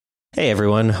Hey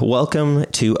everyone, welcome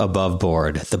to Above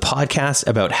Board, the podcast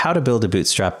about how to build a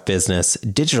bootstrap business,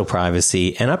 digital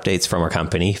privacy, and updates from our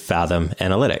company, Fathom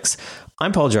Analytics.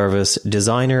 I'm Paul Jarvis,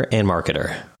 designer and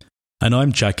marketer. And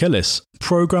I'm Jack Ellis,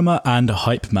 programmer and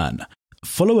hype man.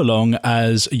 Follow along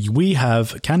as we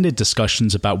have candid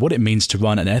discussions about what it means to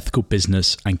run an ethical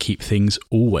business and keep things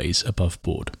always above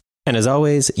board. And as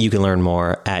always, you can learn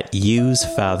more at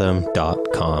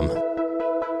usefathom.com.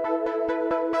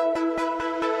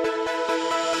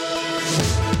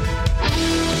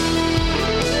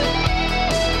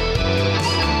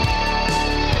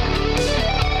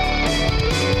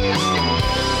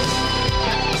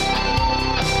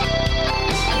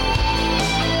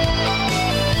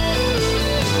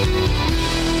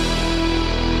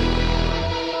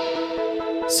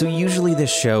 So usually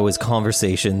this show is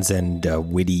conversations and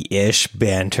witty-ish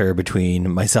banter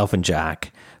between myself and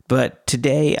Jack. But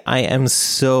today I am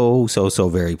so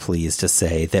very pleased to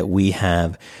say that we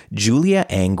have Julia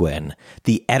Angwin,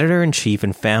 the editor-in-chief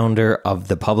and founder of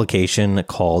the publication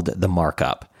called The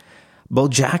Markup.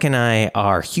 Both Jack and I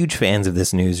are huge fans of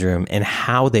this newsroom and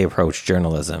how they approach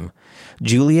journalism.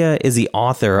 Julia is the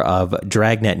author of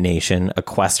Dragnet Nation, A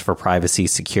Quest for Privacy,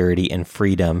 Security, and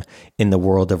Freedom in the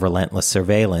World of Relentless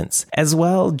Surveillance. As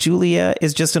well, Julia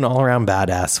is just an all-around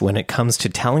badass when it comes to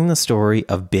telling the story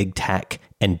of big tech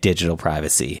and digital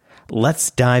privacy.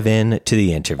 Let's dive into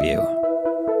the interview.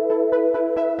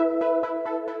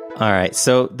 All right,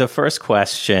 so the first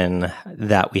question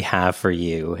that we have for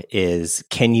you is,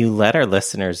 can you let our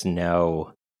listeners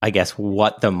know, I guess,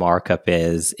 what the markup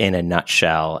is in a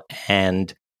nutshell,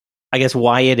 and I guess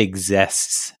why it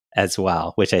exists as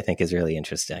well, which I think is really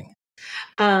interesting.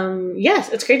 Yes,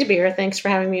 it's great to be here. Thanks for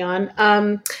having me on.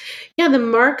 The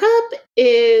Markup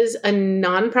is a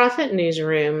nonprofit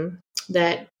newsroom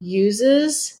that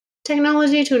uses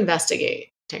technology to investigate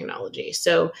technology.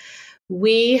 So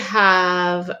we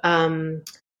have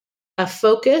a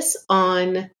focus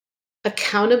on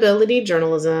accountability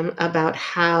journalism about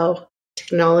how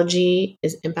technology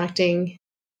is impacting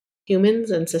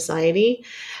humans and society.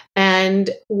 And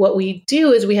what we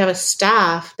do is we have a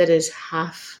staff that is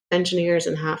half engineers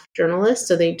and half journalists.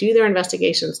 So they do their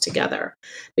investigations together,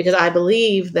 because I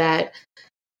believe that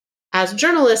as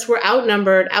journalists, we're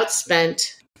outnumbered,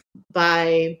 outspent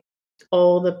by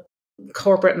all the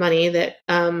corporate money that,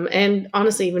 and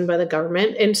honestly, even by the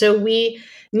government. And so we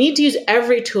need to use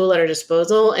every tool at our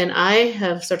disposal. And I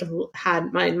have sort of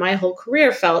had my whole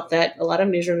career felt that a lot of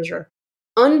newsrooms are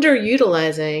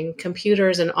underutilizing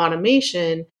computers and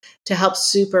automation to help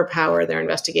superpower their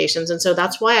investigations. And so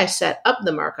that's why I set up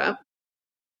the Markup,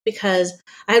 because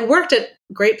I had worked at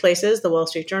great places, the Wall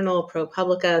Street Journal,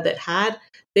 ProPublica, that had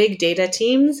big data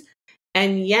teams.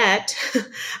 And yet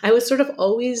I was sort of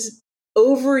always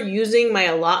overusing my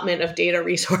allotment of data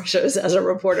resources as a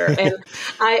reporter. And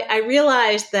I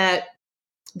realized that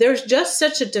there's just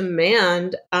such a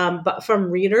demand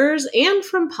from readers and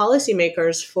from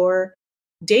policymakers for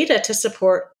data to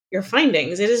support your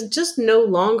findings. It is just no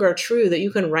longer true that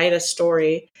you can write a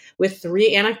story with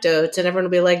 3 anecdotes and everyone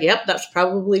will be like, yep, that's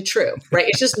probably true, right?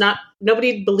 It's just not,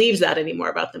 nobody believes that anymore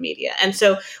about the media. And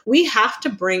so we have to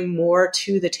bring more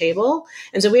to the table.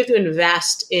 And so we have to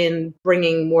invest in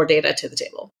bringing more data to the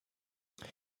table.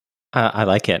 I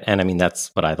like it. And I mean,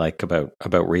 that's what I like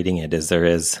about reading it, is there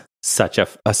is such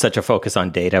a focus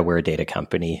on data. We're a data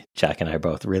company. Jack and I are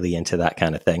both really into that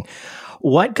kind of thing.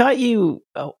 What got you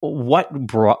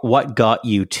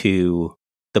to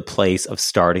the place of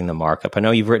starting the Markup? I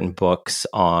know you've written books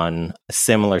on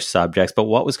similar subjects, but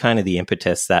what was kind of the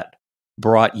impetus that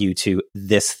brought you to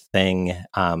this thing?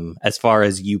 As far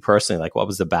as you personally, like, what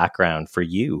was the background for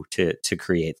you to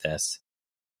create this?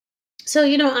 So,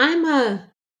 I'm a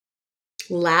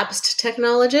lapsed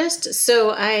technologist.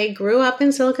 So I grew up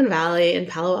in Silicon Valley in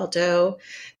Palo Alto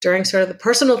during sort of the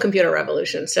personal computer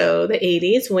revolution. So the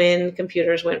 80s, when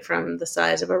computers went from the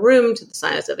size of a room to the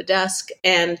size of a desk.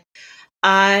 And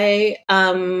I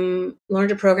learned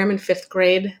to program in 5th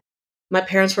grade. My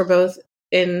parents were both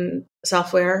in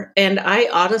software. And I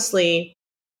honestly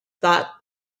thought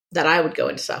that I would go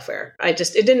into software.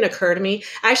 It didn't occur to me.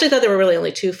 I actually thought there were really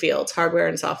only 2 fields, hardware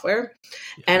and software.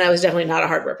 And I was definitely not a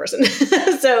hardware person.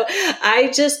 So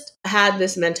I just had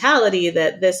this mentality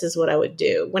that this is what I would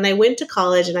do. When I went to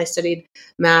college and I studied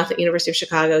math at University of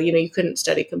Chicago, you couldn't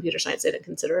study computer science. They didn't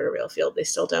consider it a real field. They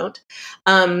still don't.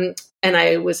 And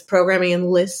I was programming in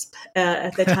Lisp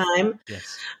at the time,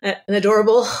 Yes. An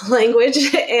adorable language.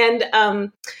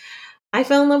 And I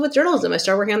fell in love with journalism. I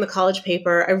started working on the college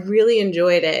paper. I really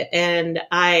enjoyed it. And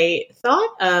I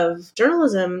thought of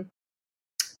journalism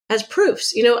as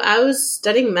proofs. I was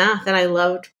studying math and I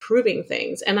loved proving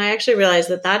things. And I actually realized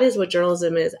that that is what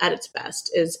journalism is at its best,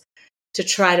 is to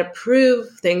try to prove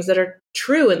things that are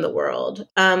true in the world.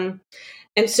 And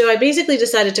so I basically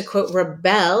decided to, quote,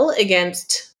 rebel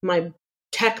against my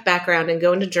tech background and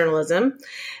go into journalism.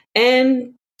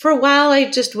 And for a while,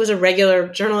 I just was a regular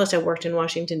journalist. I worked in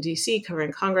Washington, D.C.,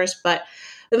 covering Congress, but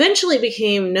eventually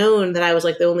became known that I was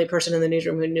like the only person in the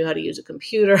newsroom who knew how to use a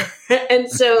computer.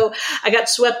 And so I got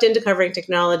swept into covering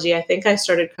technology. I think I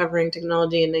started covering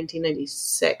technology in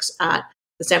 1996 at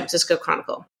the San Francisco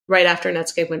Chronicle, right after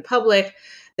Netscape went public.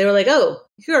 They were like, oh,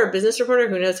 you're a business reporter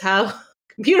who knows how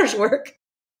computers work.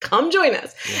 Come join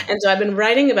us. Yeah. And so I've been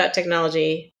writing about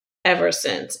technology ever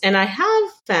since. And I have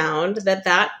found that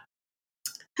that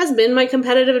has been my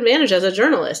competitive advantage as a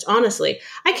journalist. Honestly,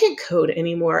 I can't code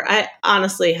anymore. I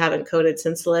honestly haven't coded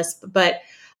since Lisp, but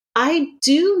I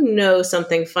do know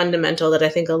something fundamental that I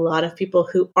think a lot of people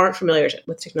who aren't familiar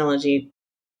with technology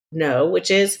know, which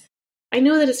is I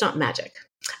know that it's not magic.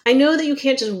 I know that you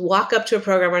can't just walk up to a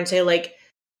programmer and say, like,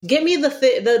 get me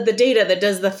the data that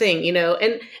does the thing,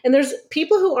 and there's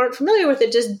people who aren't familiar with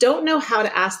it, just don't know how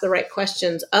to ask the right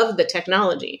questions of the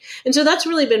technology. And so that's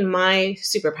really been my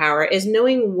superpower, is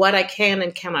knowing what I can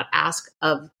and cannot ask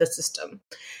of the system.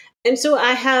 And so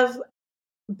I have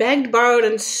begged, borrowed,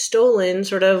 and stolen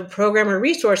sort of programmer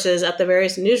resources at the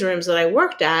various newsrooms that I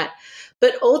worked at.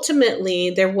 But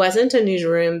ultimately, there wasn't a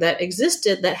newsroom that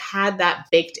existed that had that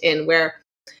baked in, where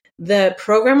the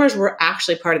programmers were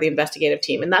actually part of the investigative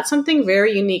team. And that's something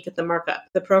very unique at the Markup.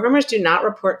 The programmers do not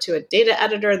report to a data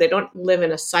editor. They don't live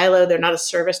in a silo. They're not a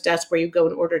service desk where you go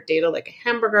and order data like a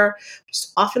hamburger, which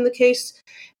is often the case.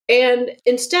 And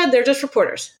instead, they're just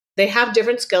reporters. They have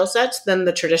different skill sets than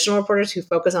the traditional reporters who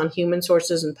focus on human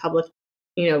sources and public,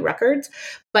 records.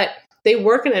 But they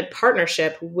work in a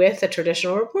partnership with a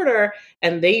traditional reporter,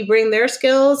 and they bring their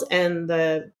skills and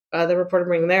the reporter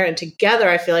bring there, and together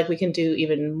I feel like we can do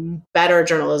even better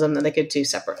journalism than they could do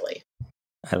separately.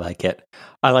 I like it.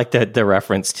 I like the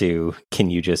reference to, can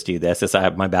you just do this?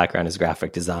 My background is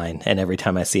graphic design, and every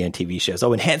time I see on TV shows,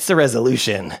 enhance the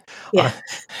resolution. Yeah.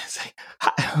 It's like,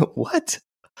 what?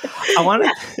 I want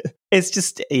to, it's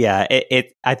just, yeah,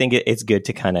 I think it's good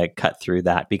to kind of cut through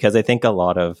that, because I think a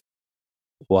lot of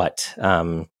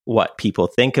what people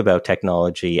think about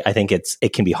technology, I think it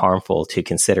can be harmful to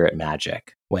consider it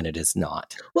magic when it is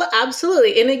not. Well,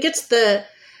 absolutely. And it gets that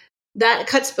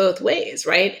cuts both ways,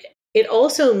 right? It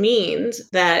also means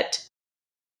that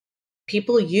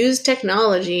people use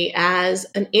technology as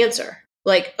an answer.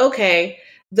 Like, okay,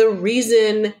 the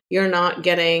reason you're not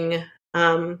getting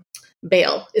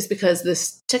bail is because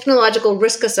this technological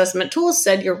risk assessment tool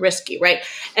said you're risky, right?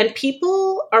 And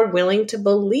people are willing to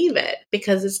believe it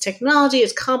because it's technology,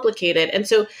 it's complicated. And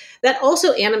so that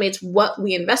also animates what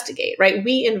we investigate, right?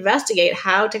 We investigate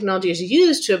how technology is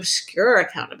used to obscure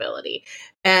accountability.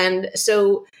 And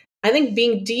so I think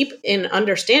being deep in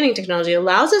understanding technology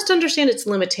allows us to understand its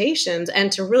limitations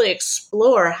and to really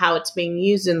explore how it's being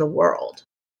used in the world.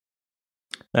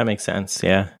 That makes sense.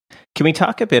 Yeah. Can we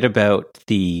talk a bit about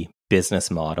the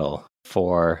business model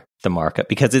for the Markup?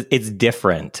 Because it's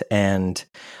different. And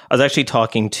I was actually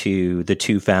talking to the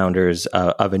two founders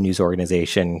of a news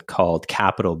organization called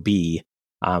Capital B,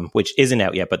 which isn't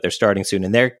out yet, but they're starting soon.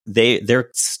 And they're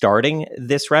starting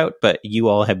this route, but you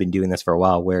all have been doing this for a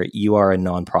while, where you are a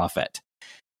nonprofit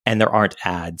and there aren't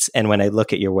ads. And when I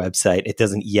look at your website, it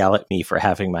doesn't yell at me for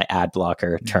having my ad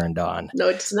blocker turned on. No,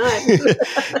 it's not.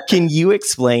 Can you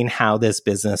explain how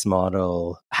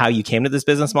you came to this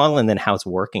business model, and then how it's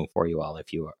working for you all,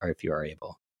 if you are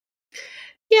able?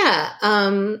 Yeah. I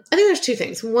think there's two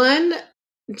things. One,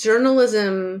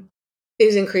 journalism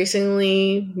is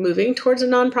increasingly moving towards a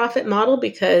nonprofit model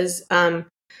because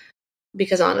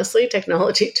honestly,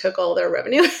 technology took all their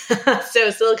revenue. So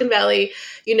Silicon Valley,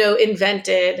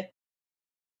 invented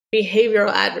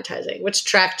behavioral advertising, which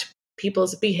tracked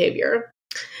people's behavior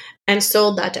and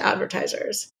sold that to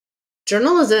advertisers.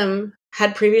 Journalism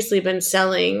had previously been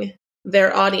selling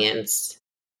their audience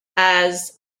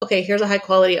as, okay, here's a high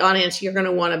quality audience. You're going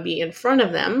to want to be in front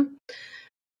of them,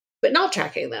 but not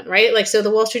tracking them, right? Like, so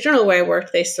the Wall Street Journal, where I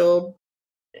worked, they sold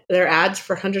their ads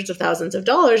for hundreds of thousands of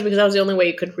dollars because that was the only way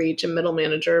you could reach a middle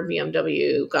manager,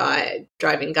 BMW guy,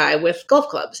 driving guy with golf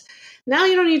clubs. Now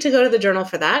you don't need to go to the Journal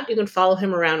for that. You can follow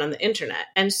him around on the internet.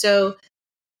 And so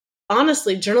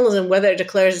honestly, journalism, whether it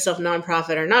declares itself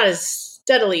nonprofit or not, is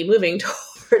steadily moving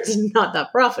towards not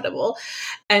that profitable.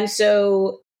 And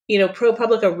so,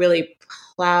 ProPublica really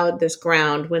plowed this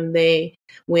ground when the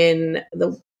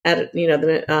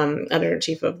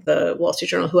editor-in-chief of the Wall Street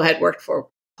Journal, who I had worked for,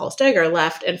 Paul Steger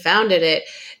left and founded it,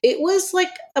 it was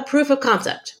like a proof of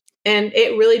concept. And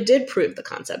it really did prove the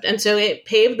concept. And so it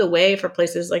paved the way for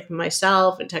places like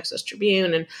myself and Texas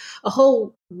Tribune, and a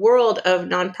whole world of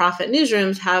nonprofit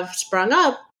newsrooms have sprung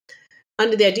up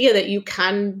under the idea that you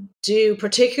can do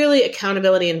particularly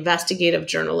accountability investigative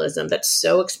journalism that's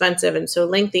so expensive and so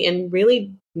lengthy and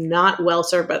really not well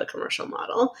served by the commercial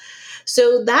model.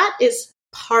 So that is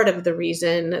part of the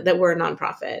reason that we're a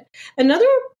nonprofit. Another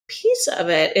piece of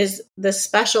it is the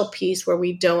special piece where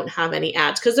we don't have any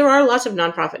ads, because there are lots of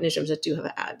nonprofit newsrooms that do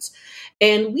have ads.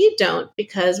 And we don't,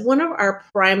 because one of our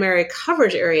primary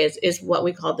coverage areas is what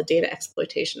we call the data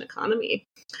exploitation economy,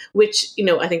 which,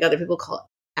 I think other people call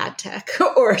ad tech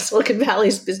or Silicon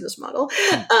Valley's business model.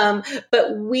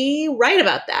 But we write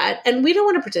about that and we don't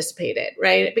want to participate in it,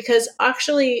 right? Because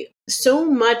actually so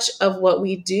much of what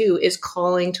we do is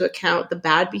calling to account the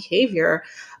bad behavior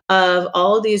of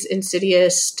all of these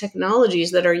insidious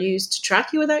technologies that are used to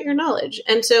track you without your knowledge.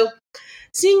 And so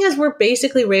seeing as we're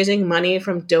basically raising money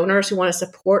from donors who want to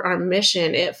support our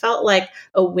mission, it felt like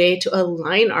a way to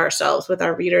align ourselves with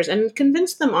our readers and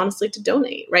convince them honestly to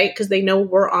donate, right? Because they know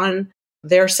we're on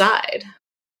their side.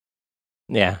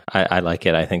 Yeah, I like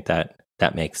it. I think that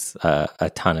makes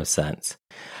a ton of sense.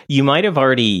 You might have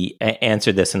already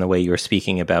answered this in the way you were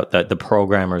speaking about the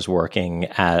programmers working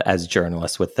as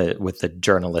journalists with the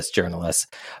journalists,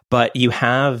 but you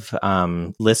have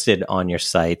listed on your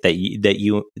site that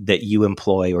you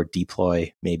employ or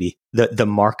deploy maybe the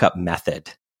markup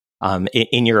method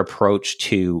in your approach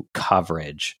to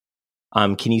coverage.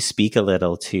 Can you speak a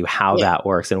little to how that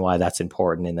works and why that's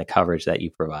important in the coverage that you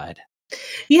provide?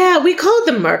 Yeah, we call it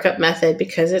the markup method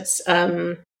because it's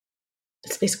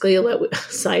basically a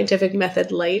scientific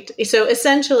method light. So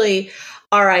essentially,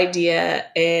 our idea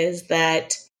is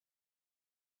that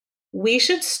we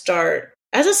should start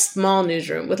as a small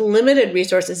newsroom with limited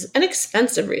resources and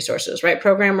expensive resources, right?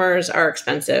 Programmers are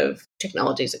expensive.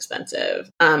 Technology is expensive.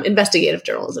 Investigative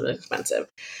journalism is expensive.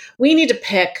 We need to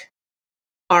pick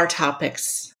our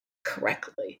topics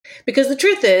correctly, because the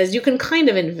truth is you can kind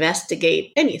of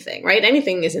investigate anything, right?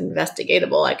 Anything is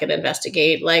investigatable. I could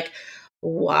investigate like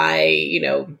why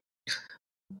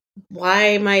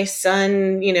my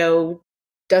son,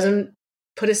 doesn't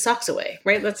put his socks away,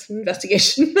 right? That's an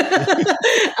investigation.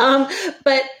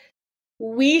 But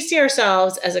we see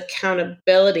ourselves as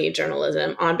accountability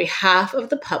journalism on behalf of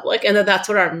the public, and that's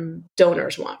what our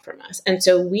donors want from us. And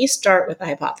so we start with a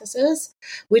hypothesis,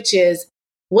 which is,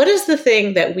 what is the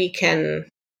thing that we can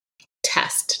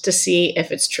test to see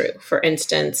if it's true? For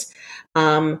instance,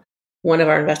 one of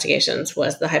our investigations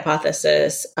was the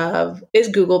hypothesis of, is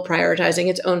Google prioritizing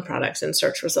its own products and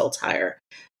search results higher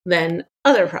than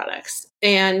other products?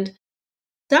 And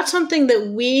that's something that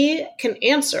we can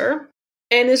answer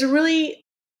and is really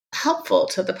helpful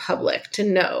to the public to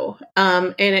know.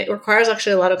 And it requires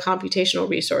actually a lot of computational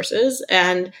resources.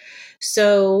 And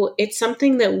so it's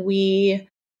something that we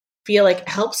feel like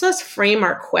helps us frame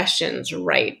our questions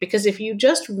right. Because if you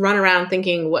just run around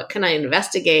thinking, what can I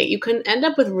investigate? You can end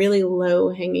up with really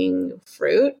low-hanging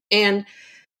fruit. And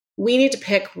we need to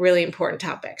pick really important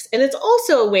topics. And it's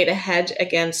also a way to hedge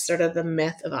against sort of the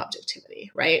myth of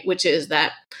objectivity, right? Which is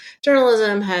that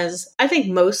journalism has, I think,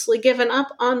 mostly given up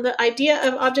on the idea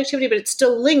of objectivity, but it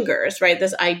still lingers, right?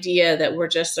 This idea that we're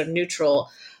just a neutral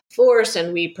force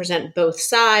and we present both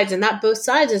sides, and that both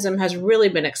sidesism has really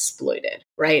been exploited,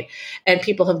 right? And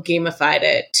people have gamified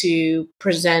it to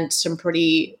present some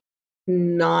pretty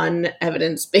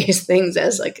non-evidence-based things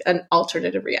as like an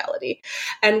alternative reality.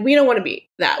 And we don't want to be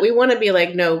that. We want to be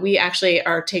like, no, we actually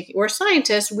we're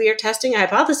scientists, we are testing a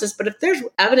hypothesis, but if there's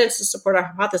evidence to support our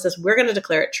hypothesis, we're going to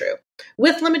declare it true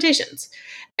with limitations.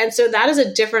 And so that is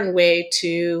a different way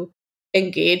to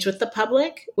engage with the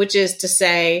public, which is to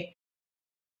say,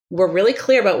 we're really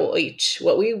clear about what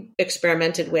we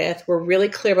experimented with. We're really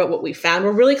clear about what we found.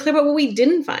 We're really clear about what we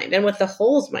didn't find and what the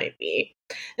holes might be.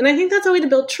 And I think that's a way to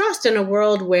build trust in a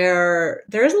world where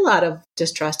there is a lot of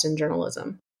distrust in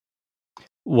journalism.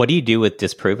 What do you do with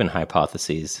disproven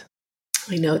hypotheses?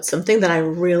 I know it's something that I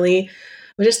was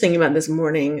just thinking about this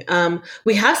morning.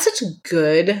 We have such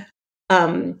good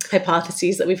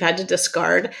hypotheses that we've had to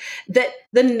discard that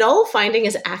the null finding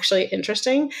is actually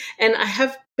interesting. And I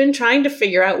have been trying to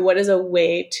figure out what is a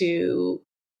way to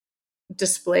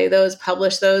display those,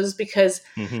 publish those, because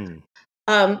they're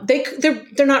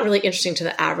not really interesting to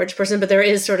the average person, but there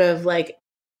is sort of like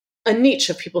a niche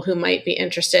of people who might be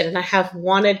interested. And I have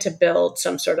wanted to build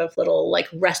some sort of little like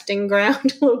resting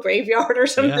ground, a little graveyard or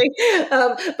something.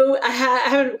 Yeah. But I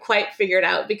haven't quite figured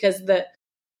out, because the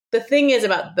thing is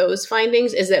about those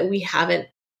findings is that we haven't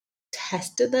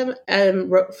tested them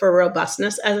for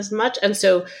robustness as much. And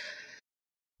so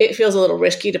it feels a little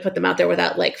risky to put them out there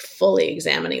without like fully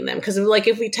examining them. Because like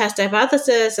if we test a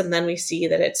hypothesis and then we see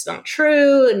that it's not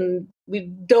true and we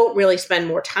don't really spend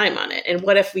more time on it. And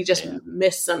what if we just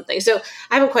miss something? So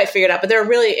I haven't quite figured out, but there are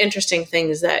really interesting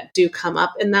things that do come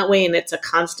up in that way. And it's a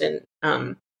constant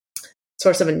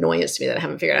source of annoyance to me that I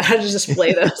haven't figured out how to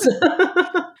display those.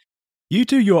 You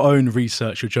do your own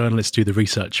research, your journalists do the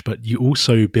research, but you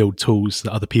also build tools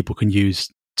that other people can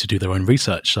use to do their own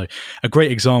research. So a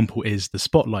great example is the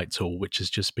Spotlight tool, which has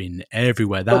just been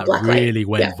everywhere. That really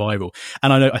went viral.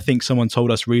 And I think someone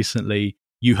told us recently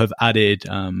you have added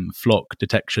flock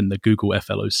detection, the Google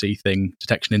FLOC thing,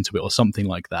 detection into it or something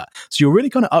like that. So you're really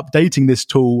kind of updating this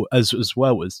tool as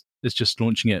well as just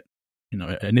launching it,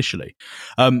 initially.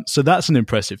 So that's an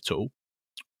impressive tool.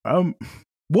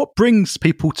 What brings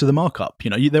people to the markup?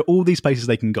 There are all these places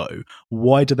they can go.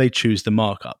 Why do they choose the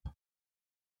markup?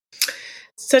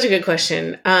 Such a good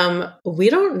question. We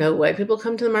don't know why people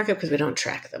come to the markup because we don't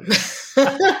track them.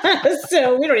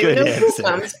 So we don't even know who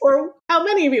comes or how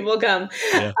many people come.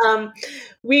 Yeah.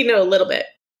 We know a little bit.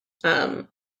 As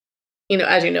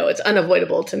you know, it's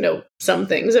unavoidable to know some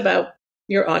things about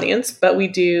your audience, but we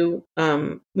do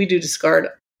discard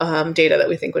data that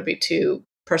we think would be too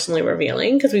personally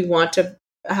revealing because we want to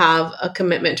have a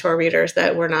commitment to our readers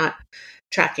that we're not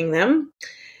tracking them.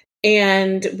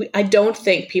 And I don't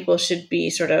think people should be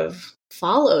sort of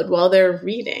followed while they're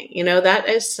reading. That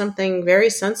is something very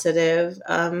sensitive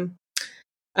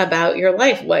about your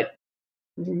life, what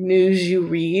news you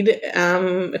read,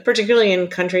 particularly in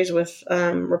countries with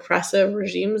repressive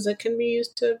regimes that can be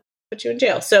used to put you in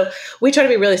jail. So we try to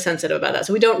be really sensitive about that.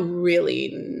 So we don't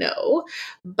really know.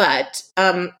 But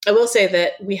I will say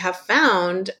that we have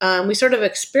found, we sort of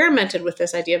experimented with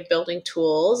this idea of building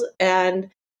tools and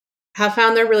have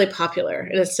found they're really popular,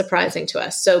 and it's surprising to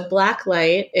us. So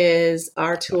Blacklight is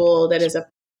our tool that is a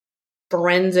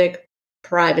forensic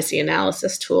privacy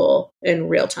analysis tool in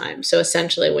real time. So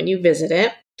essentially, when you visit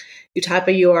it, you type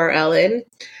a URL in,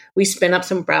 we spin up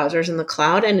some browsers in the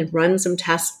cloud and run some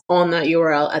tests on that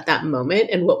URL at that moment.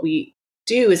 And what we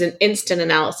do is an instant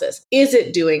analysis. Is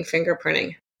it doing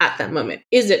fingerprinting at that moment?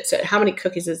 How many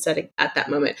cookies is it setting at that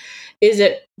moment? Is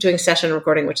it doing session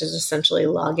recording, which is essentially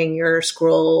logging your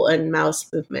scroll and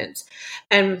mouse movements?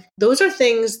 And those are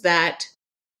things that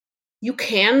you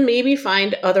can maybe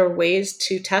find other ways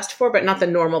to test for, but not the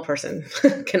normal person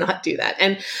cannot do that.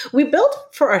 And we built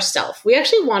for ourselves. We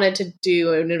actually wanted to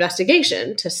do an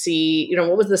investigation to see,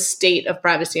 what was the state of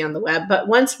privacy on the web. But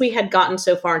once we had gotten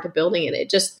so far into building it, it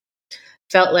just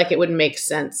felt like it would make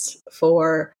sense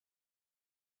for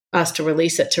us to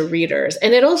release it to readers.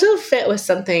 And it also fit with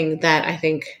something that I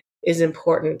think is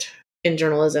important in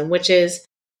journalism, which is,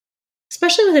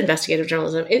 especially with investigative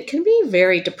journalism, it can be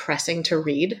very depressing to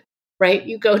read, right?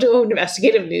 You go to an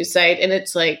investigative news site and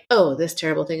it's like, oh, this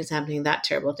terrible thing is happening, that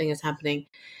terrible thing is happening.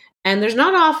 And there's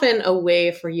not often a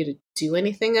way for you to do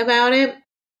anything about it.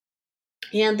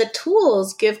 And the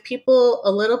tools give people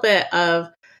a little bit of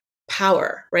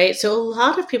power, right? So a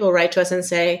lot of people write to us and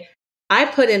say, I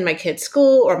put in my kid's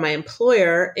school or my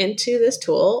employer into this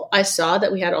tool. I saw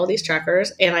that we had all these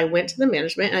trackers and I went to the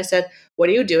management and I said, what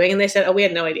are you doing? And they said, oh, we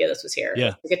had no idea this was here.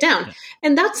 Yeah. Take it down. Yeah.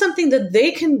 And that's something that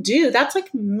they can do. That's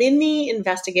like mini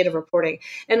investigative reporting.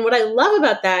 And what I love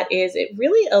about that is it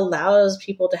really allows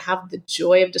people to have the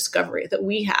joy of discovery that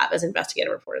we have as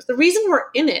investigative reporters. The reason we're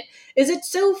in it is it's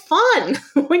so fun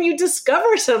when you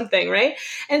discover something, right?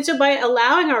 And so by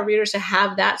allowing our readers to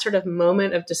have that sort of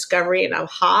moment of discovery and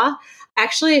aha,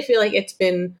 actually, I feel like it's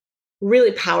been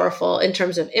really powerful in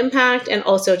terms of impact and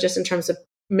also just in terms of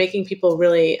making people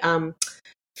really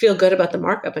feel good about the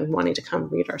markup and wanting to come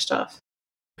read our stuff.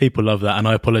 People love that. And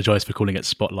I apologize for calling it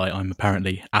Spotlight. I'm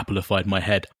apparently Appleified my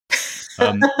head.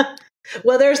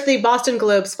 Well, there's the Boston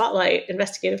Globe Spotlight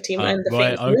investigative team and the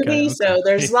famous movie. So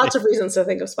there's lots of reasons to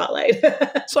think of Spotlight.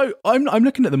 So I'm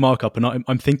looking at the markup and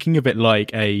I'm thinking of it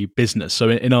like a business. So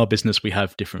in our business, we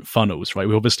have different funnels, right?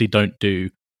 We obviously don't do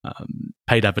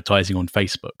paid advertising on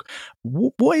Facebook.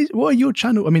 What are your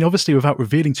channel? I mean, obviously, without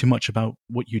revealing too much about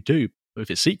what you do, if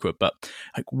it's secret, but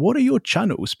like, what are your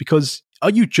channels? Because are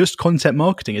you just content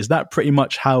marketing? Is that pretty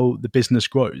much how the business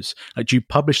grows? Like, do you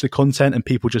publish the content and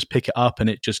people just pick it up and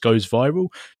it just goes viral?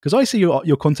 Because I see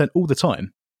your content all the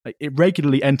time. Like, it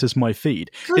regularly enters my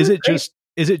feed. Is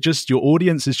it just your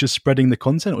audience is just spreading the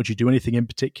content, or do you do anything in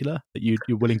particular that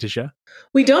you're willing to share?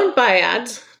 We don't buy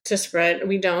ads to spread.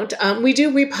 We don't. We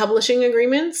do republishing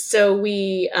agreements. So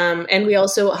we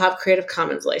also have Creative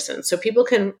Commons license. So people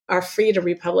are free to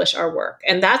republish our work.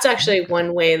 And that's actually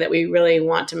one way that we really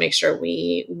want to make sure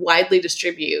we widely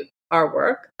distribute our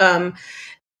work,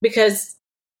 because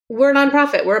we're a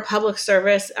nonprofit. We're a public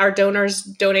service. Our donors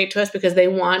donate to us because they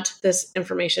want this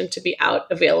information to be out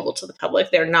available to the public.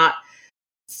 They're not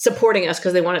supporting us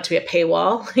because they want it to be a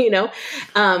paywall,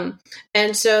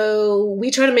 and so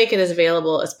we try to make it as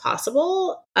available as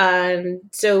possible. And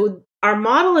so our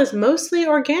model is mostly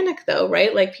organic, though,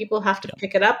 right? Like people have to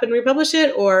pick it up and republish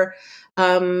it, or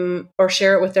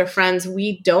share it with their friends.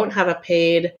 We don't have a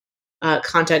paid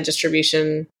content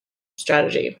distribution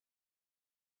strategy.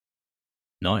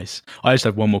 Nice. I just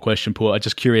have one more question, Paul. I'm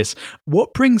just curious,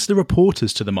 what brings the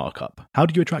reporters to the markup? How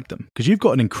do you attract them? Because you've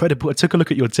got an incredible... I took a look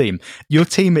at your team. Your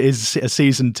team is a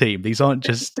seasoned team. These aren't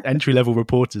just entry-level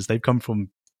reporters. They've come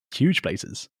from huge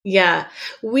places. Yeah.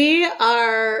 We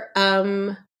are...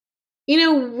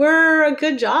 we're a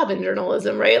good job in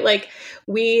journalism, right? Like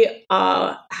we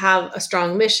have a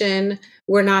strong mission.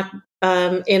 We're not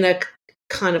in a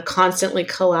kind of constantly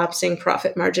collapsing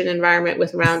profit margin environment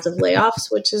with rounds of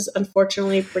layoffs, which is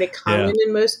unfortunately pretty common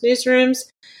in most newsrooms.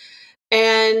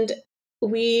 And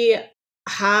we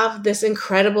have this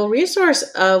incredible resource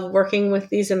of working with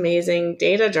these amazing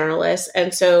data journalists.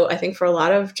 And so I think for a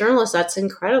lot of journalists, that's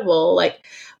incredible. Like,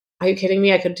 are you kidding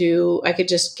me? I could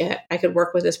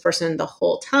work with this person the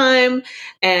whole time,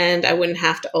 and I wouldn't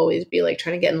have to always be like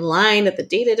trying to get in line at the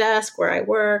data desk where I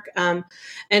work.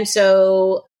 And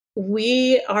so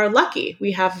we are lucky.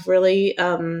 We have really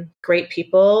great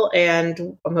people,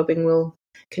 and I'm hoping we'll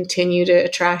continue to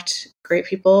attract great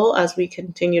people as we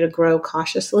continue to grow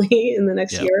cautiously in the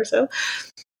next year or so.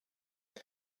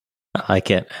 I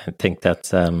like it. I think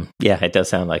that's, it does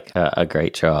sound like a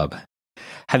great job.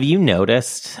 Have you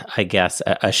noticed, I guess,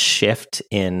 a shift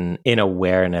in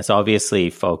awareness? Obviously,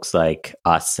 folks like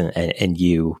us and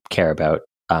you care about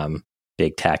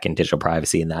big tech and digital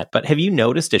privacy and that. But have you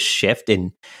noticed a shift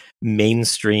in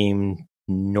mainstream,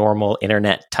 normal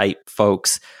internet type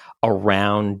folks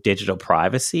around digital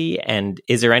privacy? And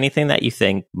is there anything that you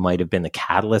think might have been the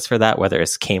catalyst for that, whether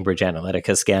it's Cambridge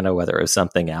Analytica scandal, whether it was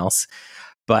something else?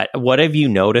 But what have you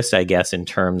noticed, I guess, in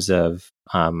terms of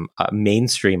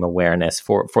mainstream awareness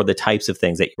for the types of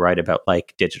things that you write about,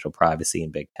 like digital privacy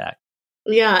and big tech?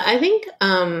 Yeah, I think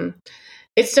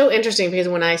it's so interesting because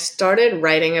when I started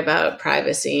writing about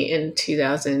privacy in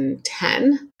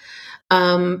 2010,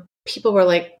 people were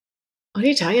like, what are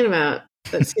you talking about?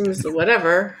 That seems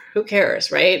whatever. Who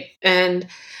cares, right? And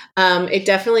it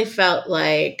definitely felt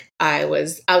like I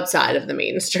was outside of the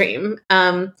mainstream.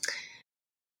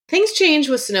 Things changed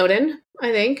with Snowden,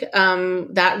 I think.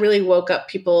 That really woke up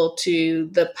people to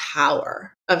the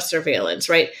power of surveillance,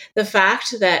 right? The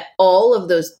fact that all of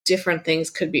those different things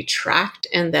could be tracked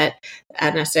and that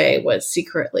NSA was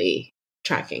secretly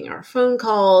tracking our phone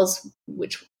calls,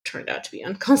 which turned out to be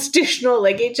unconstitutional.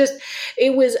 Like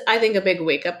it was, I think, a big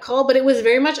wake up call, but it was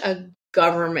very much a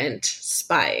government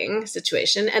spying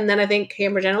situation. And then I think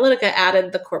Cambridge Analytica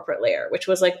added the corporate layer, which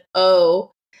was like,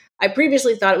 oh, I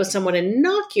previously thought it was somewhat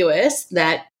innocuous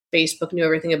that Facebook knew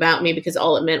everything about me because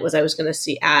all it meant was I was going to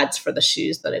see ads for the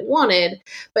shoes that I wanted.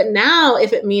 But now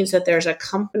if it means that there's a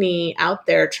company out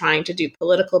there trying to do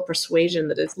political persuasion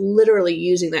that is literally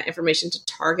using that information to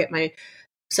target my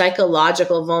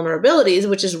psychological vulnerabilities,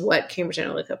 which is what Cambridge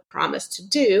Analytica promised to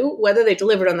do, whether they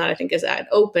delivered on that, I think is an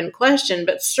open question.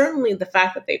 But certainly the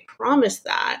fact that they promised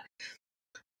that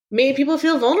made people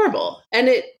feel vulnerable. And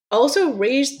it also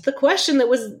raised the question that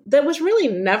was really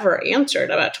never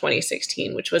answered about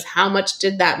 2016, which was how much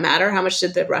did that matter? How much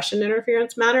did the Russian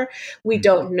interference matter? We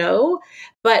don't know.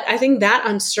 But I think that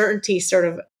uncertainty sort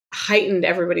of heightened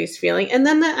everybody's feeling. And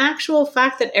then the actual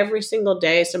fact that every single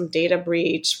day some data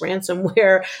breach,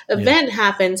 ransomware event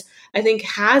happens, I think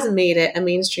has made it a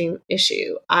mainstream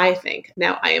issue, I think.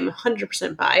 Now, I am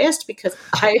 100% biased because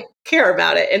I care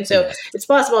about it. And so it's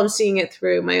possible I'm seeing it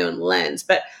through my own lens.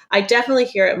 But I definitely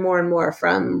hear it more and more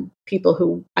from people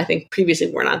who I think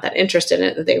previously were not that interested in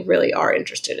it, that they really are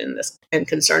interested in this and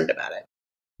concerned about it.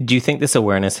 Do you think this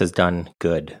awareness has done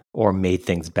good or made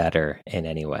things better in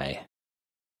any way?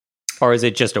 Or is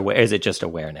it just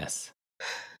awareness?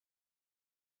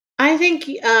 I think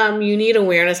you need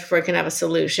awareness before you can have a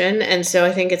solution. And so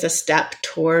I think it's a step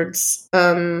towards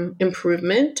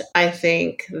improvement. I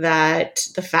think that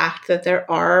the fact that there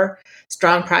are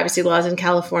strong privacy laws in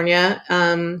California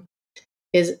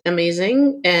is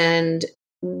amazing and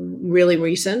really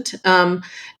recent.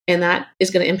 And that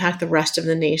is going to impact the rest of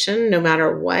the nation, no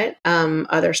matter what.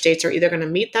 Other states are either going to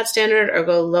meet that standard or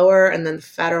go lower, and then the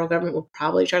federal government will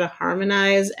probably try to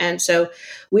harmonize. And so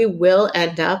we will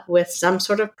end up with some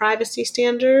sort of privacy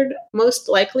standard, most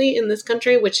likely in this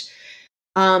country, which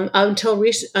until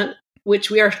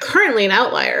which we are currently an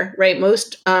outlier, right?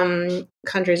 Most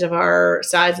countries of our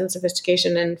size and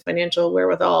sophistication and financial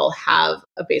wherewithal have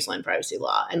a baseline privacy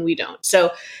law, and we don't.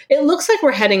 So it looks like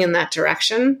we're heading in that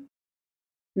direction.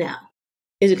 Now,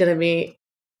 is it going to be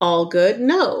all good?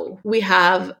 No. We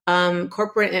have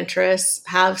corporate interests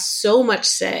have so much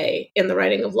say in the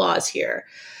writing of laws here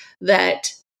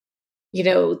that, you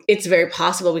know, it's very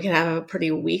possible we could have a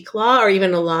pretty weak law or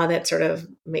even a law that sort of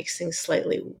makes things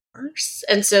slightly worse.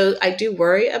 And so I do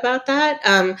worry about that.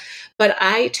 But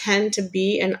I tend to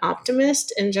be an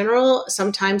optimist in general,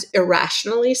 sometimes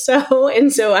irrationally so.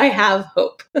 And so I have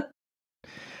hope.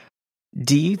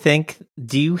 Do you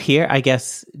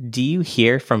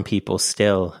hear from people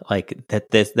still like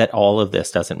that all of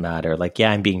this doesn't matter? Like,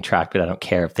 yeah, I'm being tracked, but I don't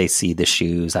care if they see the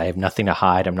shoes. I have nothing to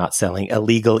hide. I'm not selling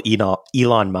illegal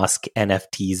Elon Musk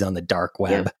NFTs on the dark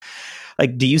web. Yeah.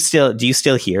 Like, do you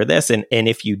still hear this? And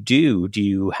if you do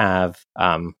you have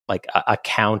like a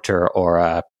counter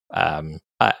or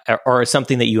or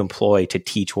something that you employ to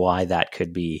teach why that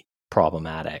could be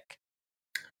problematic?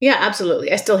 Yeah,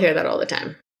 absolutely. I still hear that all the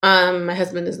time. My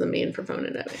husband is the main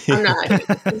proponent of it. I'm not.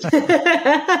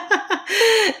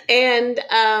 And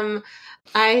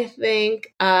I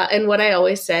think, and what I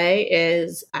always say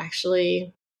is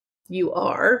actually you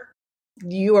are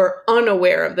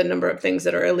unaware of the number of things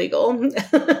that are illegal.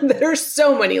 There are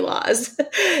so many laws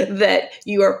that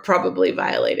you are probably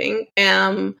violating,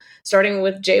 starting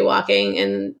with jaywalking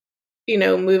and, you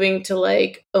know, moving to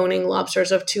like owning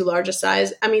lobsters of too large a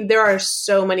size. I mean, there are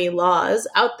so many laws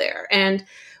out there, and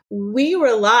we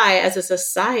rely as a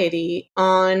society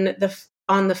on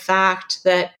the fact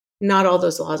that not all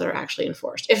those laws are actually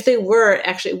enforced. If they were,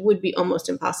 it would be almost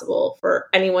impossible for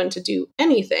anyone to do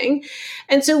anything.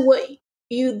 And so what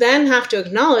you then have to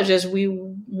acknowledge is we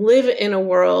live in a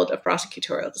world of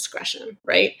prosecutorial discretion,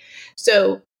 right?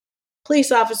 So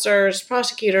police officers,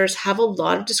 prosecutors have a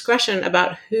lot of discretion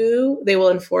about who they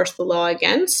will enforce the law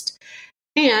against.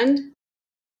 And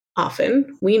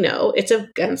often we know it's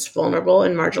against vulnerable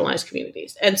and marginalized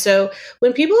communities. And so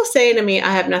when people say to me,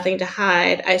 I have nothing to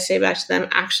hide, I say back to them,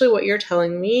 actually, what you're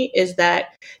telling me is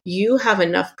that you have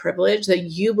enough privilege that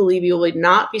you believe you will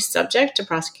not be subject to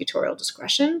prosecutorial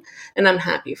discretion. And I'm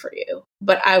happy for you.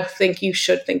 But I think you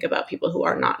should think about people who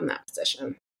are not in that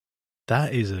position.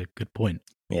 That is a good point.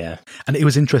 Yeah. And it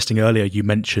was interesting earlier, you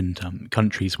mentioned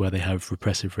countries where they have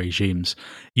repressive regimes.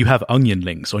 You have onion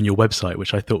links on your website,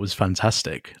 which I thought was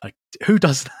fantastic. Like, who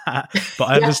does that? But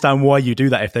I understand why you do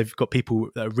that. If they've got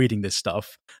people that are reading this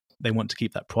stuff, they want to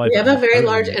keep that private. We have a very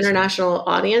large international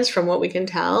audience from what we can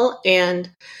tell. And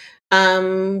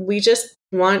we just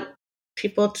want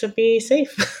people to be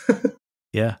safe.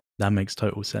 Yeah, that makes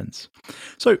total sense.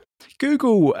 So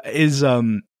Google is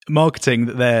marketing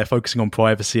that they're focusing on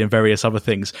privacy and various other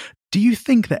things. Do you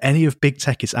think that any of big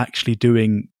tech is actually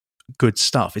doing good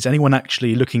stuff? Is anyone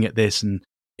actually looking at this and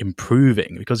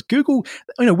improving? Because Google,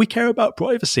 you know, we care about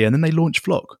privacy, and then they launched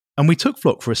Flock, and we took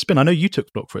Flock for a spin. I know you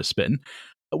took Flock for a spin.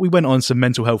 We went on some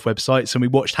mental health websites and we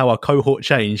watched how our cohort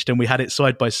changed, and we had it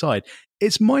side by side.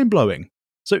 It's mind-blowing.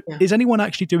 So Is anyone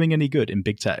actually doing any good in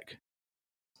big tech?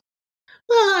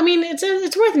 Well, I mean,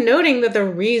 it's worth noting that the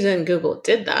reason Google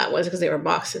did that was because they were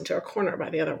boxed into a corner by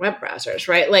the other web browsers,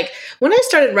 right? Like, when I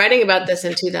started writing about this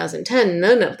in 2010,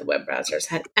 none of the web browsers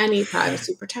had any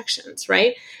privacy protections,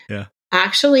 right? Yeah.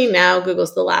 Actually, now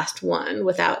Google's the last one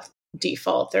without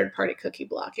default third-party cookie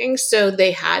blocking. So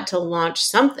they had to launch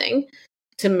something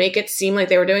to make it seem like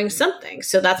they were doing something.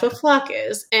 So that's what Flock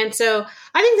is. And so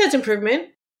I think that's improvement.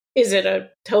 Is it a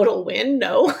total win?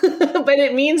 No. But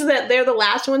it means that they're the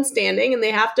last one standing, and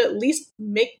they have to at least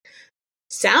make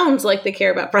sounds like they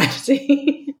care about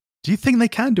privacy. Do you think they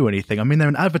can do anything? I mean, they're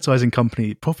an advertising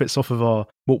company, profits off of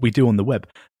what we do on the web.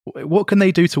 What can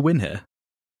they do to win here?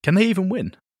 Can they even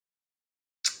win?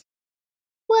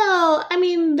 Well, I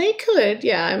mean, they could,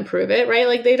 improve it, right?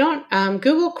 Like, they don't,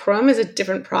 Google Chrome is a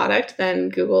different product than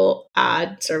Google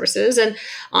ad services. And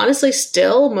honestly,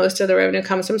 still, most of the revenue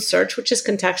comes from search, which is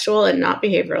contextual and not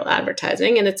behavioral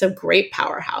advertising. And it's a great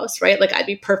powerhouse, right? Like, I'd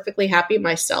be perfectly happy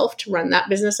myself to run that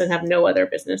business and have no other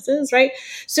businesses, right?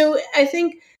 So I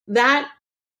think that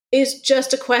is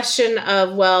just a question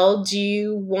of, well, do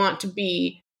you want to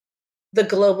be the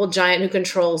global giant who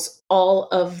controls all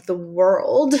of the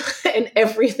world and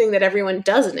everything that everyone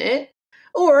does in it?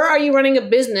 Or are you running a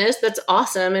business that's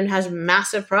awesome and has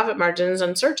massive profit margins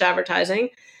on search advertising,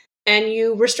 and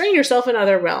you restrain yourself in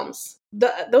other realms?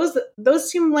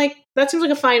 Those seem like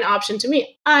a fine option to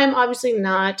me. I'm obviously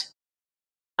not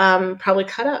probably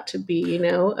cut out to be,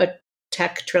 a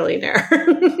tech trillionaire.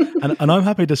 and I'm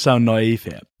happy to sound naive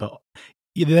here, but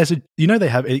there's they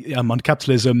have on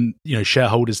capitalism,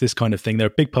 shareholders, this kind of thing. They're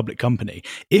a big public company.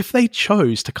 If they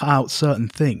chose to cut out certain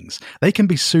things, they can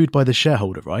be sued by the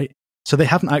shareholder, right? So they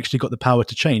haven't actually got the power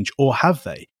to change, or have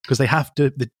they? Because they have to.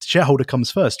 The shareholder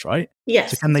comes first, right?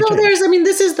 Yes. So can they so change?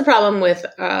 this is the problem with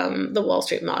the Wall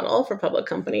Street model for public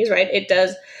companies, right? It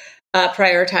does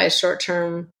prioritize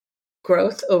short-term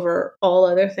growth over all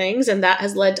other things, and that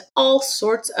has led to all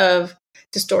sorts of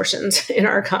distortions in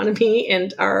our economy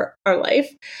and our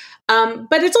life.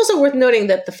 But it's also worth noting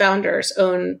that the founders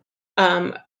own,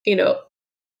 a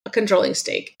controlling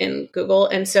stake in Google,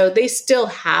 and so they still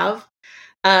have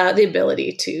the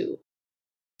ability to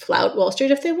flout Wall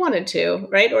Street if they wanted to,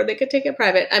 right? Or they could take it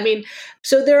private.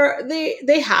 So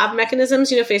they have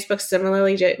mechanisms. Facebook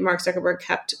similarly, Mark Zuckerberg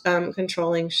kept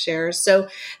controlling shares. So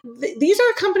these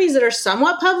are companies that are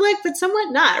somewhat public, but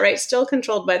somewhat not, right? Still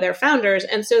controlled by their founders.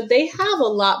 And so they have a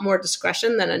lot more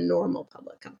discretion than a normal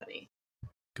public company.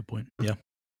 Good point. Yeah.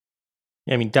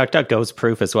 DuckDuckGo is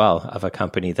proof as well of a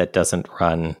company that doesn't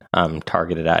run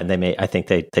targeted ad. And I think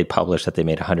they published that they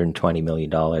made $120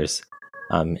 million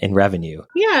in revenue.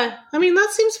 Yeah, that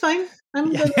seems fine. I'll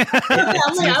take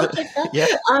that. Yeah.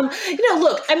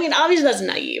 Look, obviously that's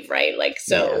naive, right?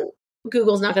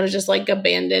 Google's not going to just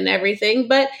abandon everything,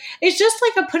 but it's just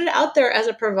I put it out there as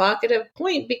a provocative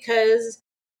point because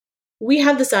we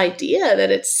have this idea that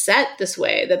it's set this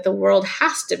way, that the world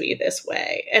has to be this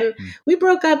way. And we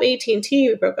broke up AT&T,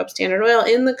 we broke up Standard Oil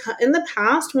in the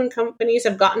past when companies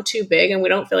have gotten too big and we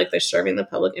don't feel like they're serving the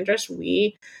public interest.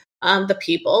 We the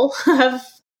people have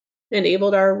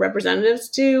enabled our representatives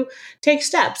to take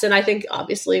steps. And I think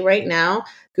obviously right now,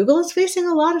 Google is facing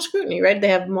a lot of scrutiny, right? They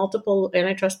have multiple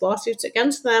antitrust lawsuits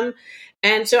against them.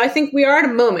 And so I think we are at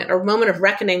a moment of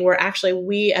reckoning where actually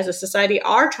we as a society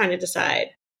are trying to decide,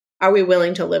 are we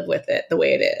willing to live with it the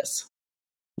way it is?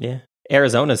 Yeah.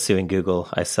 Arizona's suing Google,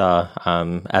 I saw,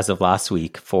 as of last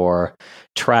week for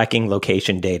tracking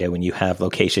location data when you have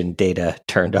location data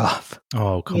turned off.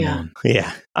 Oh, come on.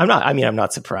 Yeah. I'm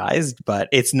not surprised, but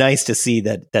it's nice to see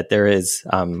that there is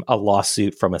a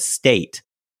lawsuit from a state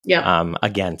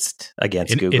against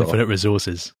Google. Infinite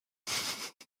resources.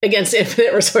 Against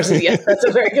infinite resources, yes. That's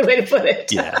a very good way to put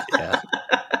it. Yeah.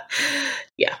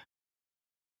 Yeah.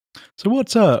 So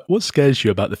what scares you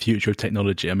about the future of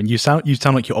technology? You sound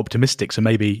like you're optimistic, so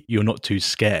maybe you're not too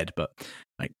scared, but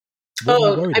what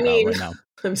are you worried about right now?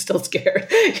 I'm still scared.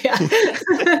 Yeah.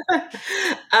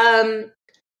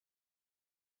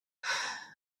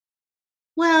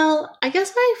 Well, I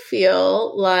guess I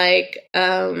feel like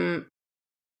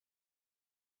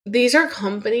these are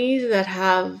companies that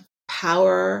have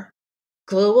power,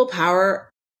 global power,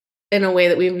 in a way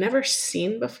that we've never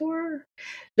seen before.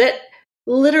 That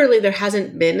literally there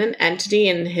hasn't been an entity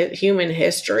in human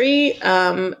history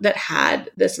that had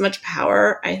this much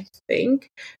power. I think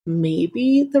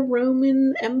maybe the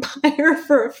Roman Empire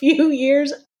for a few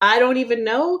years. I don't even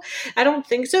know. I don't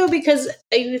think so, because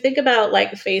if you think about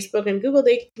Facebook and Google,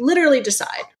 they literally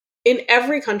decide in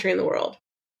every country in the world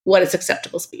what is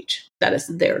acceptable speech. That is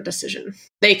their decision.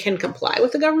 They can comply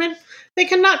with the government. They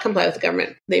cannot comply with the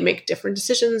government. They make different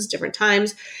decisions, different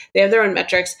times. They have their own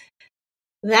metrics.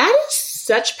 That is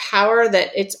such power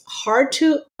that it's hard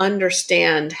to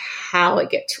understand how it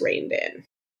gets reined in,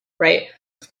 right?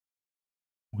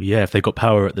 Well, yeah, if they got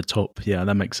power at the top, yeah,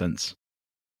 that makes sense.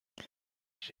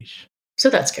 Sheesh. So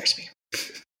that scares me.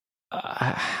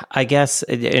 I guess,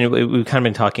 and we've kind of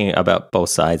been talking about both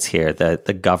sides here,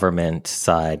 the government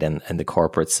side and the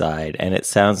corporate side, and it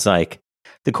sounds like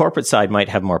the corporate side might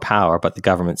have more power, but the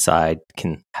government side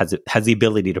has the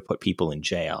ability to put people in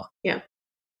jail. Yeah.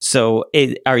 So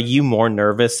are you more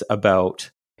nervous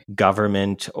about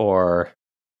government or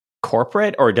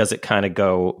corporate, or does it kind of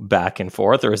go back and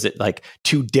forth, or is it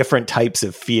two different types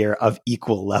of fear of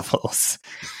equal levels?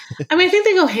 I think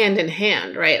they go hand in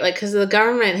hand, right? Because the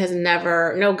government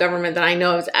no government that I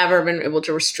know has ever been able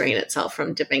to restrain itself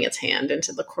from dipping its hand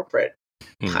into the corporate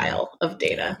pile of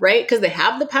data, right? Because they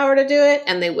have the power to do it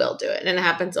and they will do it. And it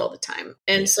happens all the time.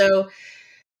 And so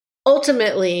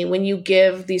ultimately, when you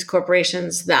give these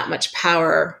corporations that much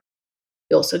power,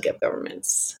 you also give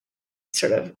governments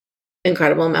sort of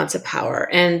incredible amounts of power.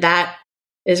 And that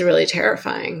is really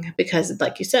terrifying because,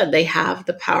 like you said, they have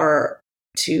the power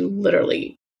to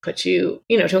literally put you,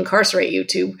 to incarcerate you,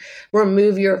 to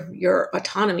remove your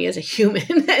autonomy as a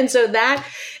human. And so that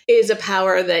is a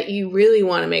power that you really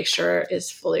want to make sure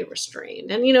is fully restrained.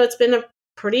 And, it's been a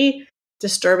pretty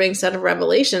disturbing set of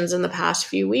revelations in the past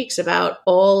few weeks about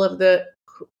all of the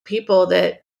people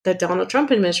that the Donald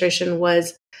Trump administration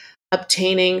was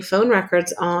obtaining phone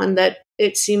records on, that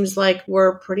it seems like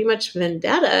were pretty much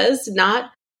vendettas,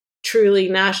 not truly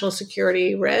national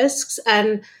security risks.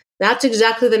 And that's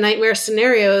exactly the nightmare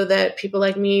scenario that people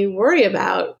like me worry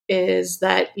about, is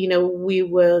that, we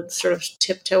would sort of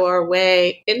tiptoe our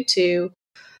way into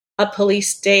a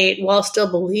police state while still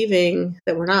believing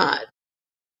that we're not.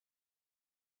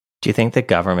 Do you think the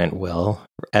government will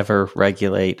ever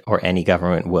regulate, or any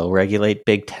government will regulate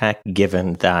big tech,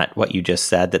 given that what you just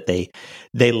said, that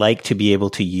they like to be able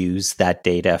to use that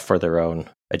data for their own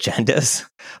agendas?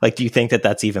 Like, do you think that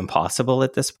that's even possible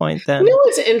at this point then?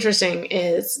 What's interesting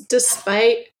is,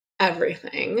 despite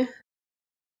everything,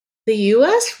 the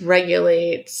US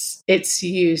regulates its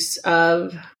use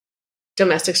of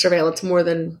domestic surveillance more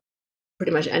than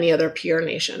pretty much any other peer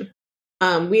nation.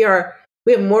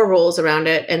 We have more rules around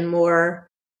it and more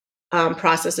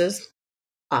processes.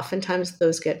 Oftentimes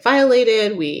those get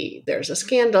violated. There's a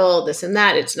scandal, this and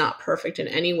that. It's not perfect in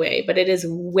any way, but it is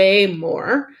way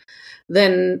more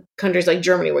than countries like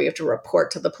Germany, where you have to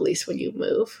report to the police when you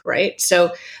move, right?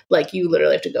 So like, you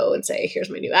literally have to go and say, here's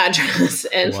my new address,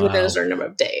 and within a certain number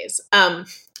of days. And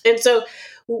so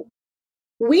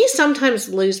we sometimes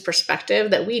lose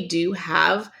perspective that we do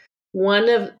have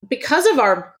because of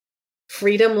our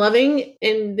freedom loving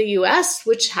in the US,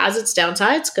 which has its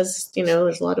downsides, because,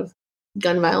 there's a lot of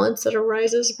gun violence that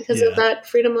arises because of that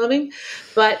freedom loving.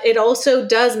 But it also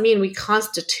does mean we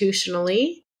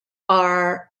constitutionally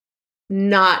are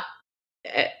not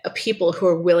a people who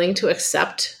are willing to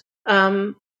accept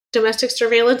domestic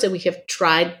surveillance. And we have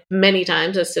tried many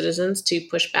times as citizens to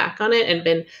push back on it and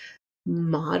been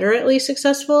moderately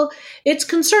successful. It's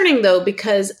concerning, though,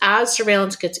 because as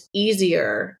surveillance gets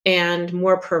easier and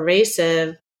more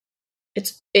pervasive,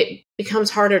 it becomes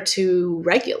harder to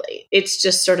regulate. It's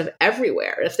just sort of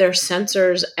everywhere. If there are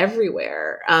sensors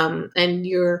everywhere, and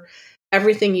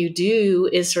everything you do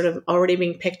is sort of already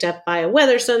being picked up by a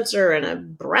weather sensor and a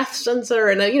breath sensor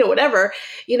and whatever,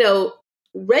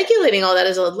 regulating all that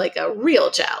is a real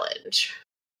challenge.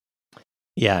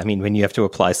 Yeah, I mean, when you have to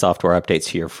apply software updates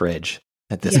to your fridge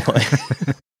at this point.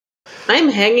 I'm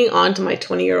hanging on to my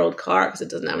 20-year-old car because it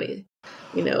doesn't have any,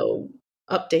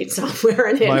 update software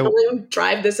in it. Don't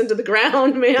drive this into the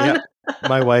ground, man. Yeah.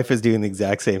 My wife is doing the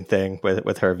exact same thing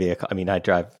with her vehicle. I mean, I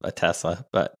drive a Tesla,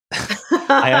 but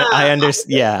I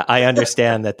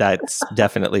understand that that's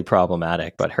definitely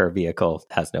problematic, but her vehicle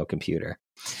has no computer.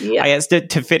 Yeah. I guess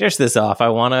to finish this off, I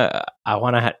want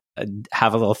to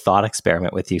have a little thought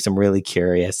experiment with you. So I'm really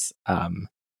curious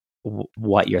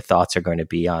what your thoughts are going to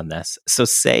be on this. So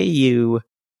say you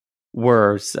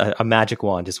were a magic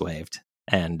wand is waved,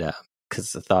 and because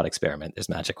it's a thought experiment, there's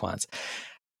magic wands,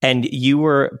 and you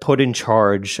were put in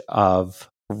charge of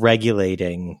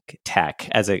regulating tech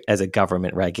as a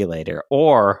government regulator,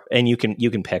 and you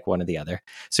can pick one or the other.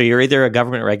 So you're either a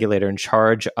government regulator in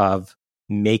charge of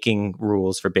making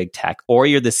rules for big tech, or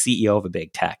you're the CEO of a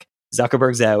big tech.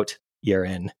 Zuckerberg's out, you're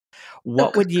in.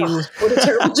 What would you? God, what a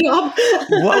terrible job!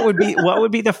 What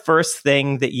would be the first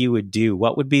thing that you would do?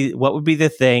 What would be the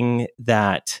thing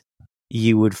that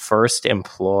you would first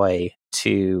employ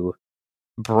to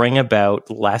bring about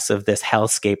less of this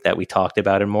hellscape that we talked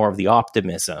about and more of the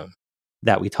optimism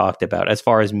that we talked about, as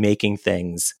far as making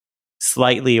things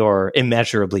slightly or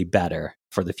immeasurably better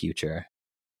for the future?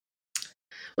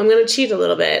 I'm going to cheat a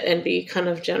little bit and be kind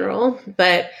of general,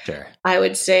 but sure. I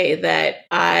would say that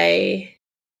I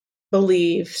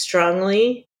believe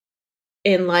strongly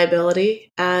in liability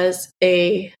as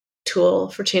a tool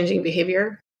for changing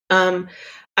behavior.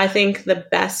 I think the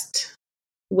best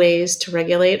ways to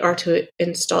regulate are to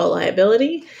install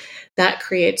liability. That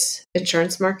creates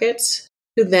insurance markets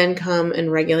who then come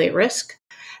and regulate risk.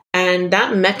 And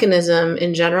that mechanism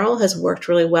in general has worked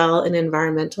really well in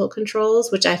environmental controls,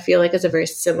 which I feel like is a very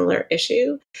similar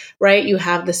issue, right? You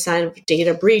have the sign of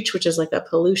data breach, which is like a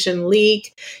pollution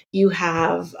leak. You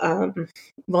have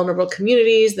vulnerable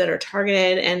communities that are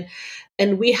targeted.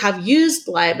 And we have used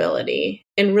liability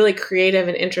in really creative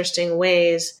and interesting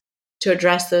ways to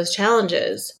address those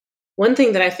challenges. One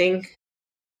thing that I think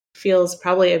feels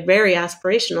probably very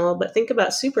aspirational, but think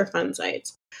about Superfund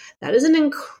sites. That is an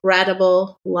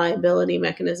incredible liability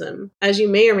mechanism. As you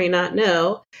may or may not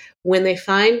know, when they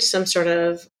find some sort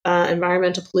of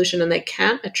environmental pollution and they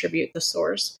can't attribute the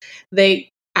source, they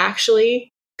actually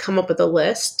come up with a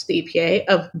list, the EPA,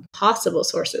 of possible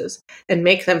sources and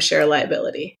make them share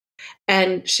liability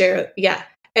and share. Yeah.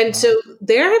 And so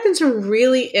there have been some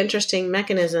really interesting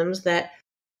mechanisms that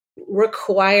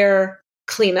require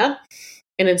cleanup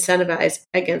and incentivize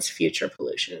against future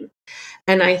pollution.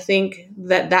 And I think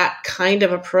that kind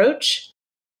of approach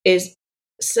is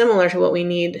similar to what we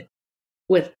need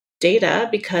with data,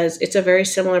 because it's a very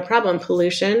similar problem.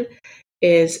 Pollution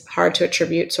is hard to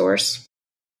attribute source.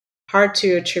 hard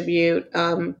to attribute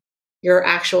your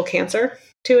actual cancer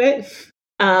to it.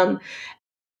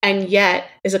 And yet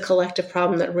is a collective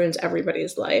problem that ruins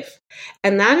everybody's life.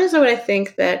 And that is what I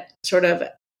think that sort of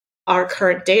our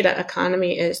current data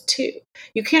economy is too.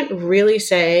 You can't really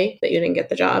say that you didn't get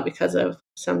the job because of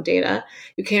some data.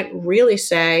 You can't really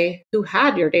say who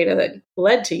had your data that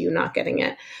led to you not getting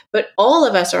it. But all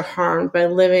of us are harmed by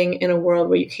living in a world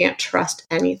where you can't trust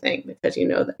anything because you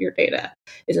know that your data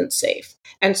isn't safe.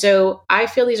 And so I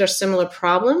feel these are similar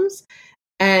problems.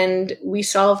 And we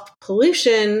solved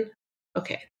pollution.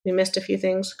 Okay, we missed a few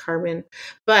things, carbon.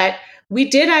 But we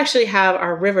did actually have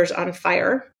our rivers on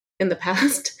fire in the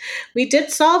past. We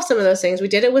did solve some of those things. We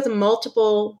did it with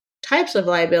multiple types of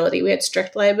liability. We had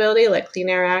strict liability like Clean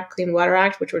Air Act, Clean Water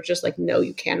Act, which were just like, no,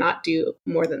 you cannot do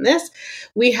more than this.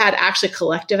 We had actually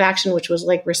collective action, which was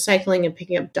like recycling and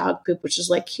picking up dog poop, which is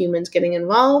like humans getting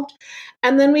involved.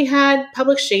 And then we had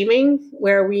public shaming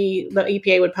where the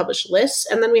EPA would publish lists.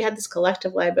 And then we had this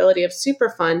collective liability of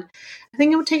Superfund. I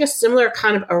think it would take a similar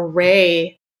kind of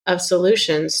array of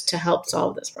solutions to help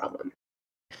solve this problem.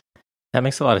 That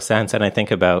makes a lot of sense. And I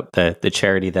think about the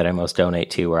charity that I most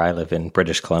donate to, where I live in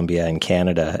British Columbia in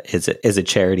Canada, is a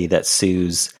charity that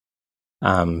sues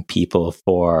people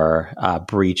for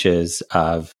breaches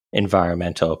of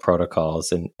environmental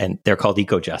protocols, and they're called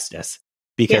EcoJustice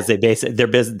because they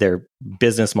their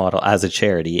business model as a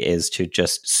charity is to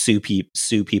just sue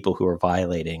people who are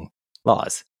violating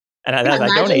laws. And I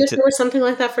donate if there was something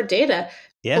like that for data.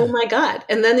 Yeah. Oh my God.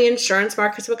 And then the insurance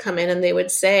markets would come in and they would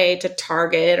say to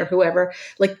Target or whoever,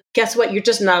 like, guess what? You're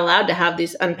just not allowed to have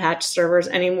these unpatched servers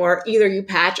anymore. Either you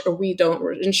patch or we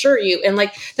don't insure you. And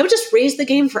like, that would just raise the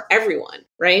game for everyone,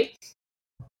 right?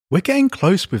 We're getting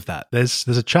close with that. There's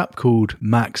a chap called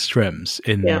Max Schrems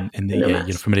in the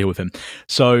you're familiar with him.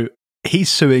 So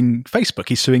he's suing Facebook.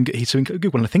 He's suing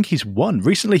Google. And I think he's won.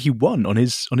 Recently he won on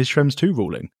his Schrems 2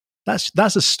 ruling.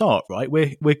 That's a start, right?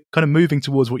 We're kind of moving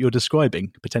towards what you're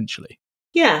describing potentially.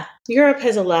 Yeah, Europe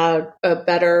has allowed a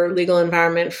better legal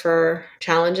environment for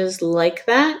challenges like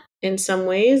that in some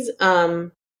ways.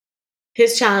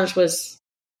 His challenge was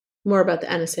more about the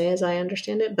NSA, as I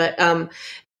understand it, but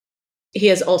he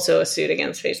has also a suit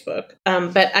against Facebook.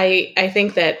 But I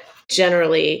think that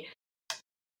generally,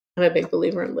 I'm a big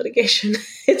believer in litigation.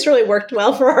 It's really worked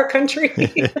well for our country.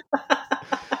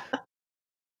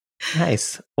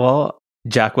 Nice. Well,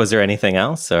 Jack, was there anything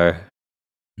else or?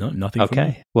 No, nothing.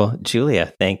 Okay. Well,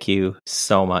 Julia, thank you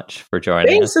so much for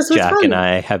joining us. Jack and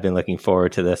I have been looking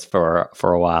forward to this for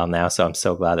a while now, so I'm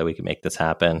so glad that we can make this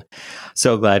happen.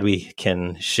 So glad we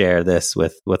can share this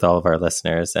with all of our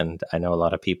listeners, and I know a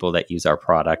lot of people that use our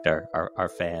product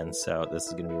are fans, so this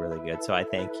is going to be really good. So I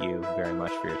thank you very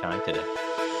much for your time today.